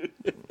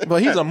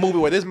 But he's a movie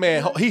where this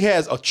man, he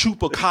has a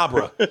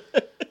chupacabra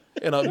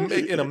in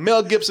a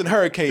Mel Gibson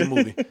Hurricane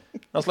movie. I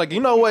was like, you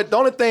know what? The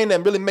only thing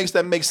that really makes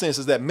that make sense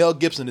is that Mel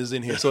Gibson is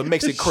in here, so it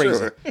makes it crazy.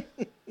 Sure.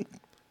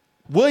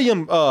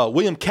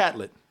 William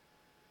Catlett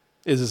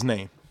is his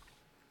name.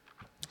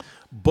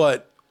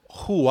 But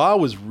who I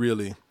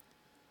really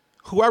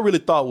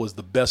thought was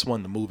the best one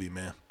in the movie,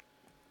 man.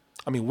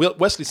 I mean,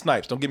 Wesley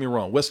Snipes, don't get me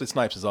wrong. Wesley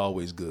Snipes is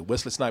always good.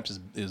 Wesley Snipes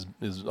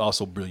is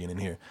also brilliant in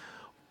here.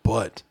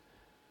 But,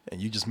 and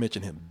you just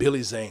mentioned him,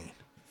 Billy Zane.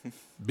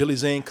 Billy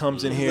Zane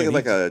comes in here. He's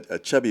like a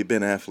chubby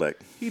Ben Affleck.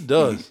 He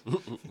does.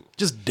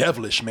 Just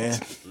devilish, man.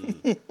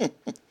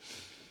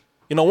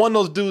 You know, one of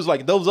those dudes,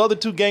 like those other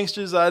two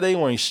gangsters, they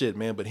weren't shit,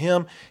 man. But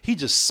him, he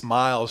just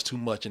smiles too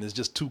much and is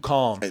just too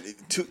calm.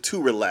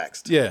 Too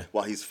relaxed. Yeah.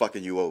 While he's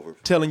fucking you over.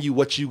 Telling you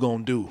what you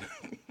gonna do,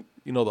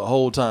 the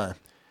whole time.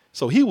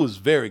 So he was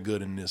very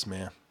good in this,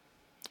 man.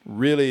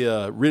 Really,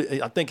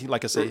 I think,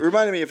 like I said.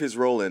 Reminded me of his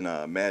role in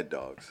Mad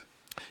Dogs.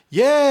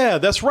 Yeah,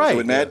 that's right. Was it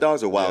with Mad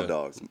Dogs or Wild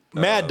Dogs?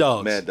 Mad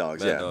Dogs. Mad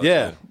Dogs,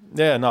 yeah.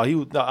 Yeah. No,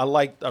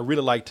 I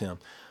really liked him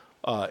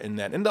in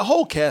that, and the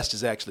whole cast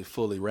is actually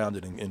fully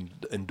rounded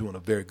and doing a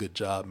very good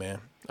job, man.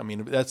 I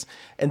mean,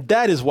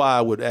 that is why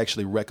I would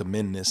actually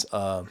recommend this.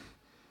 I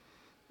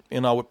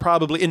would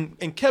probably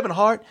in Kevin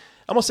Hart.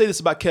 I'm gonna say this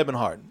about Kevin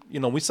Hart.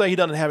 We say he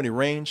doesn't have any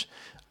range.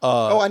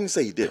 I didn't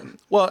say he didn't.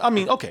 Well, I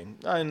mean, okay,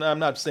 I'm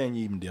not saying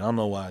you even did. I don't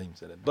know why I even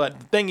said that. But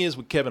the thing is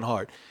with Kevin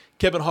Hart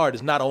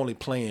is not only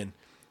playing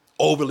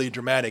overly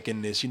dramatic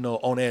in this,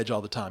 on edge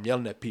all the time,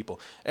 yelling at people.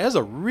 There's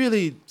a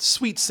really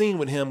sweet scene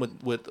with him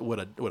with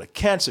a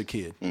cancer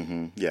kid.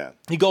 Mm-hmm. Yeah.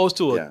 He goes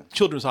to a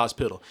children's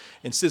hospital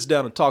and sits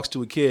down and talks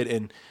to a kid.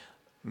 And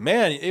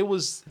man, it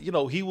was,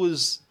 he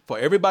was, for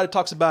everybody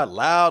talks about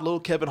loud little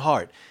Kevin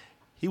Hart,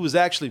 he was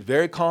actually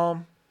very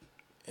calm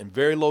and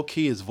very low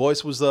key. His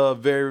voice was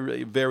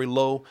very, very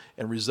low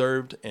and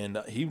reserved. And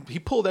he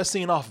pulled that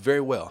scene off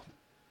very well.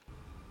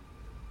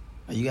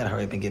 You gotta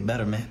hurry up and get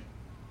better, man.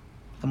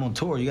 I'm on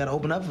tour. You gotta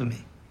open up for me.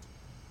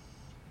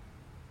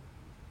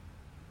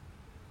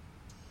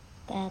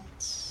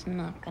 That's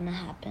not gonna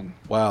happen.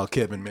 Wow,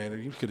 Kevin, man,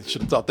 you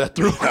should have thought that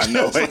through. I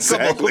know,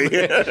 exactly.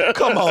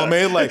 Come on,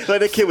 man. Like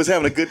that kid was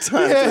having a good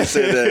time. Yeah. He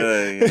said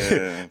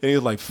that, And he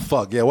was like,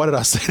 fuck, yeah, why did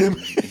I say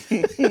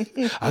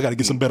that? I gotta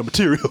get some better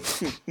material.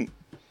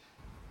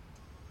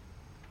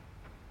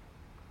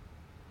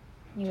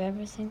 You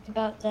ever think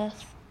about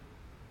death?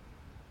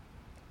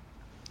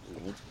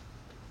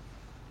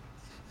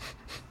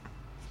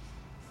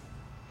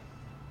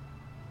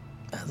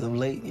 As of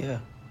late, yeah.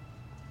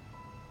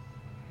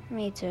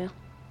 Me too.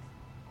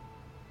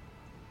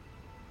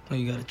 Well,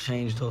 you gotta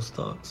change those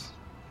thoughts.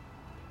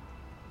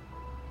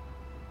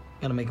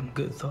 You gotta make them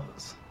good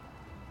thoughts.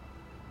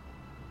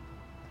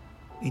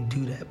 We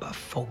do that by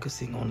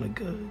focusing on the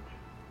good.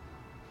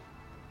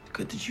 The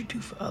good that you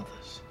do for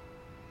others.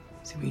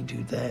 See, when you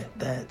do that,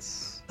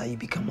 that's how you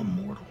become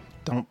immortal.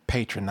 Don't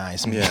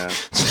patronize me. Yeah.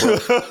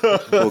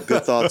 Will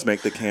good thoughts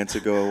make the cancer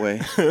go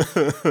away?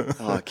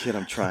 Oh, kid,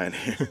 I'm trying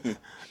here.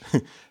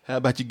 How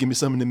about you give me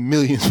some of the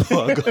millions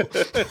before I go?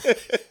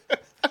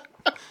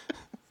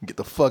 Get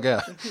the fuck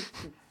out.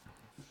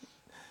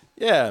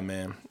 Yeah,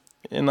 man.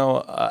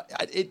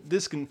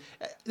 This can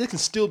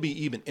still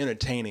be even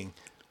entertaining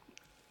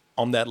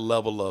on that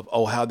level of,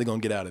 how they're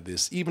going to get out of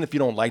this. Even if you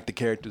don't like the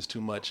characters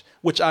too much,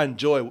 which I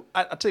enjoy.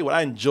 I tell you what,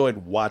 I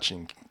enjoyed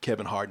watching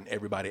Kevin Hart and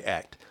everybody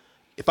act.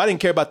 If I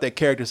didn't care about their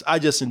characters, I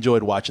just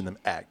enjoyed watching them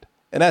act.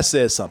 And that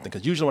says something,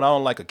 because usually when I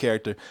don't like a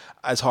character,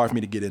 it's hard for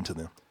me to get into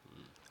them.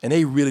 And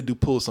they really do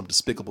pull some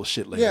despicable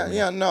shit later.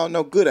 Yeah,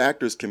 no. Good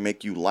actors can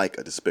make you like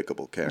a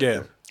despicable character.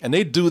 Yeah, and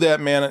they do that,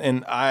 man.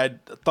 And I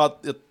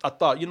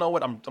thought, you know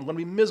what? I'm going to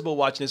be miserable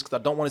watching this because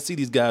I don't want to see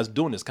these guys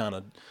doing this kind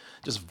of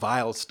just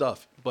vile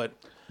stuff. But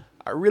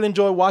I really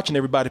enjoy watching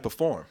everybody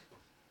perform.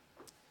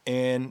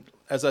 And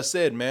as I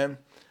said, man,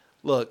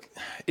 look,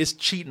 it's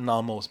cheating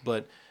almost,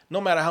 but no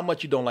matter how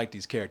much you don't like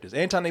these characters,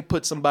 anytime they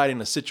put somebody in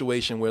a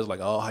situation where it's like,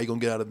 how you going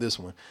to get out of this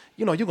one?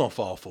 You're going to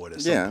fall for it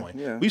at some point.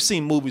 Yeah. We've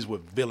seen movies where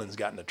villains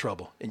got into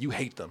trouble and you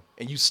hate them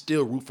and you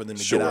still root for them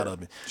to get out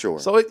of it. Sure.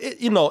 So,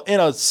 in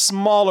a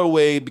smaller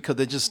way, because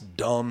they're just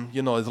dumb,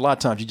 there's a lot of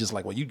times you're just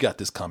like, well, you got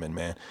this coming,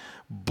 man.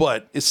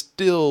 But it's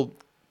still,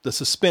 the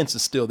suspense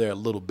is still there a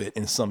little bit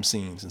in some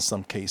scenes, in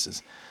some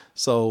cases.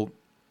 So,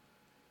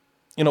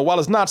 while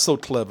it's not so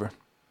clever,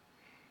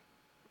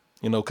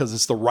 because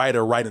it's the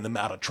writer writing them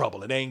out of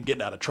trouble. It ain't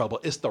getting out of trouble.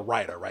 It's the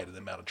writer writing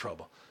them out of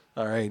trouble.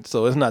 All right,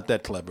 so it's not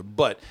that clever,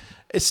 but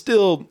it's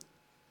still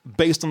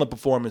based on the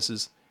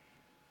performances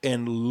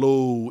and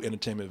low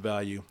entertainment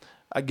value.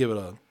 I give it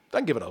a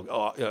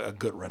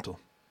good rental.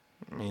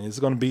 I mean, it's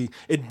going to be.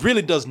 It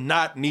really does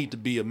not need to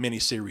be a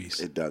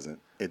miniseries. It doesn't.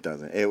 It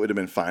doesn't. It would have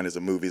been fine as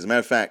a movie. As a matter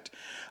of fact,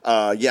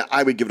 yeah,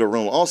 I would give it a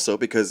rental also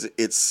because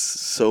it's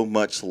so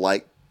much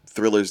like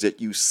thrillers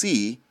that you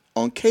see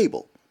on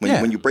cable.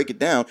 When you break it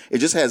down, it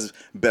just has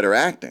better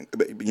acting,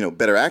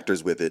 better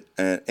actors with it,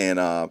 and in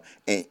a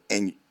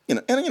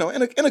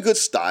good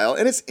style,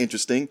 and it's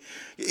interesting.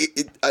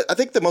 I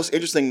think the most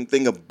interesting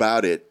thing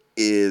about it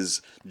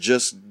is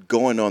just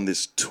going on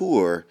this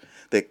tour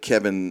that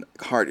Kevin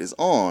Hart is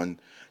on,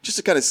 just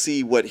to kind of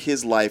see what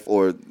his life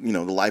or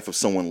the life of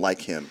someone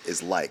like him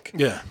is like.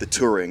 Yeah. The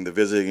touring, the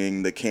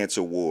visiting, the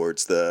cancer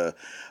wards, the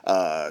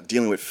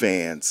dealing with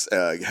fans,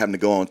 having to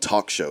go on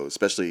talk shows,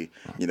 especially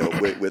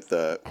with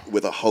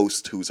a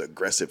host who's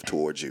aggressive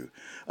towards you.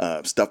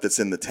 Stuff that's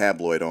in the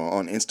tabloid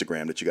on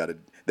Instagram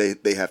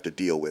that they have to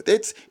deal with.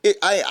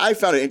 I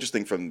found it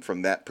interesting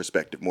from that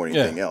perspective more than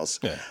anything else.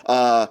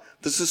 Yeah.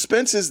 The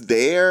suspense is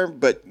there,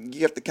 but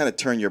you have to kind of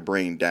turn your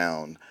brain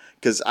down.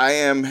 Because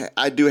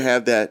I do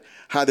have that,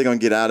 how they're going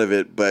to get out of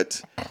it,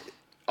 but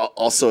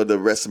also the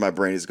rest of my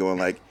brain is going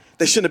like,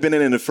 they shouldn't have been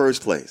in the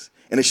first place.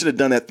 And they should have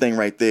done that thing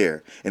right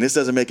there. And this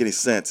doesn't make any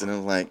sense. And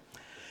I'm like,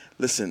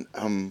 listen,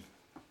 can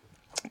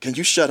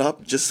you shut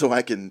up just so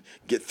I can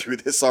get through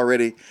this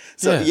already?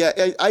 So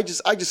I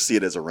just see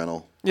it as a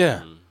rental.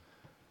 Yeah.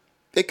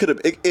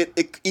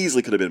 It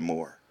easily could have been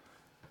more.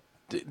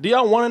 Do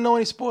y'all want to know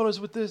any spoilers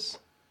with this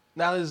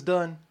now that it's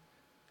done?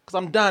 Because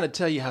I'm dying to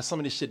tell you how some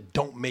of this shit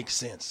don't make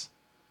sense.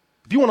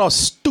 If you want how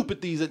stupid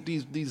these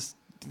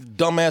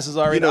dumbasses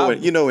are,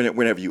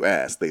 whenever you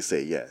ask, they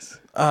say yes.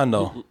 I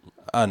know.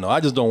 I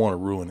just don't want to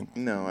ruin it.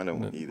 No, I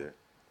don't either.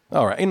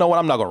 All right. You know what?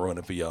 I'm not gonna ruin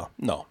it for y'all.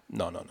 No.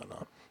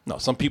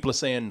 Some people are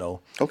saying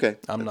no. Okay,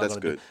 I'm not that's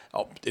gonna good.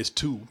 It's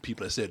 2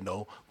 people that said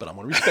no, but I'm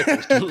gonna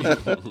respect those 2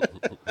 people.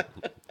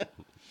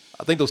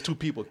 I think those 2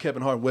 people,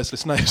 Kevin Hart and Wesley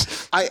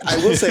Snipes. I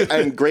will say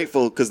I'm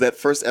grateful because that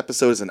first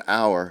episode is an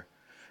hour.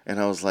 And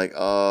I was like,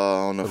 oh,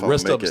 I don't know if I'm going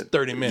to make it. The rest of it's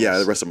 30 minutes. Yeah,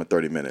 the rest of them are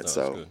 30 minutes.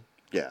 So, good.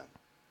 Yeah.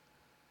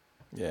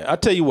 Yeah, I'll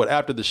tell you what,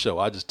 after the show,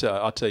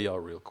 I'll tell y'all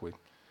real quick.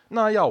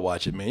 No, y'all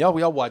watch it, man.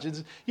 Y'all watch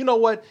it. You know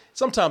what?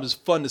 Sometimes it's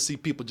fun to see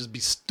people just be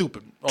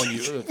stupid on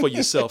you for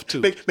yourself,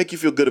 too. Make you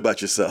feel good about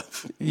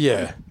yourself.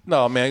 Yeah.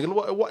 No, man.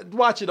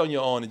 Watch it on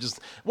your own and just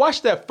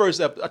watch that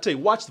first episode. I'll tell you,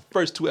 watch the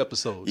first 2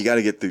 episodes. You got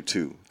to get through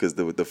 2 because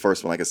the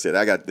first one, like I said,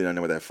 I got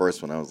done with that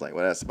first one. I was like,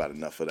 well, that's about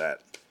enough of that.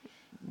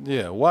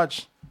 Yeah,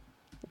 watch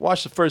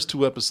the first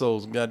 2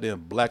 episodes.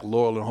 Goddamn Black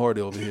Laurel and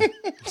Hardy over here.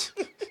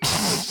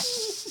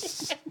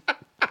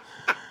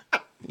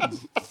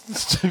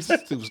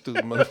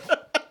 Stupid motherfucker.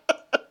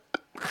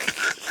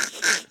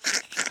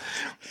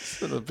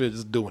 Sit up here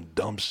just doing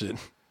dumb shit.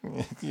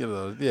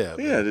 Yeah.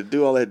 Yeah, to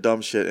do all that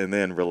dumb shit and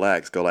then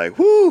relax. Go like,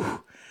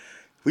 whoo,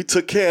 we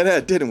took care of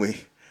that, didn't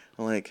we?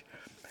 I'm like,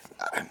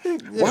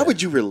 why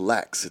would you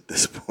relax at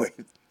this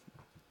point?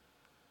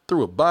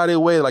 Threw a body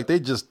away like they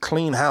just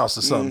clean house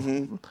or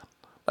something. Mm-hmm.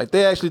 Like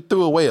they actually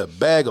threw away a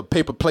bag of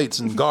paper plates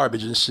and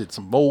garbage and shit,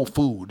 some old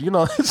food.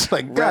 It's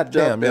like,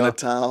 goddamn, in a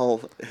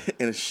towel,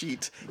 in a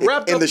sheet,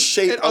 wrapped in up, the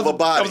shape of a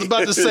body. I was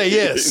about to say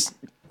yes.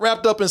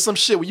 Wrapped up in some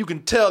shit where you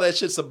can tell that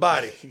shit's a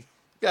body.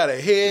 Got a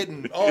head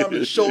and arms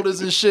and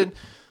shoulders and shit.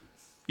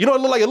 You know what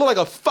it look like? It look like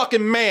a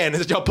fucking man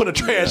that y'all put in a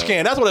trash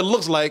can. That's what it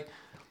looks like.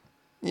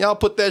 Y'all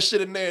put that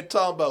shit in there and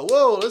talking about,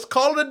 whoa, let's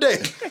call it a day.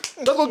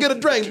 Let's go get a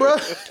drink, bro.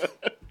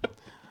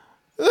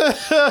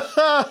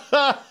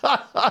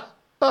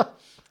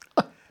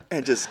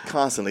 And just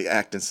constantly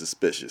acting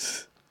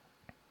suspicious.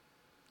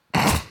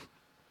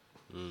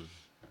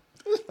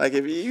 Like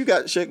if you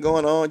got shit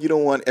going on, you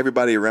don't want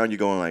everybody around you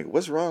going like,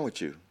 what's wrong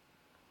with you?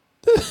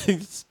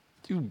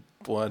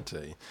 Boy, I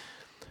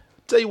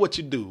tell you what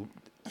you do.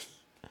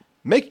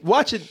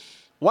 Watch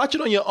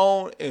it on your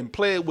own and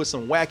play it with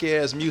some wacky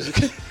ass music.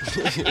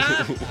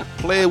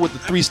 Play it with the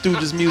Three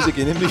Stooges music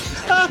and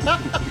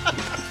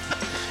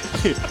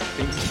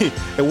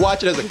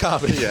watch it as a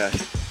comedy. Yeah.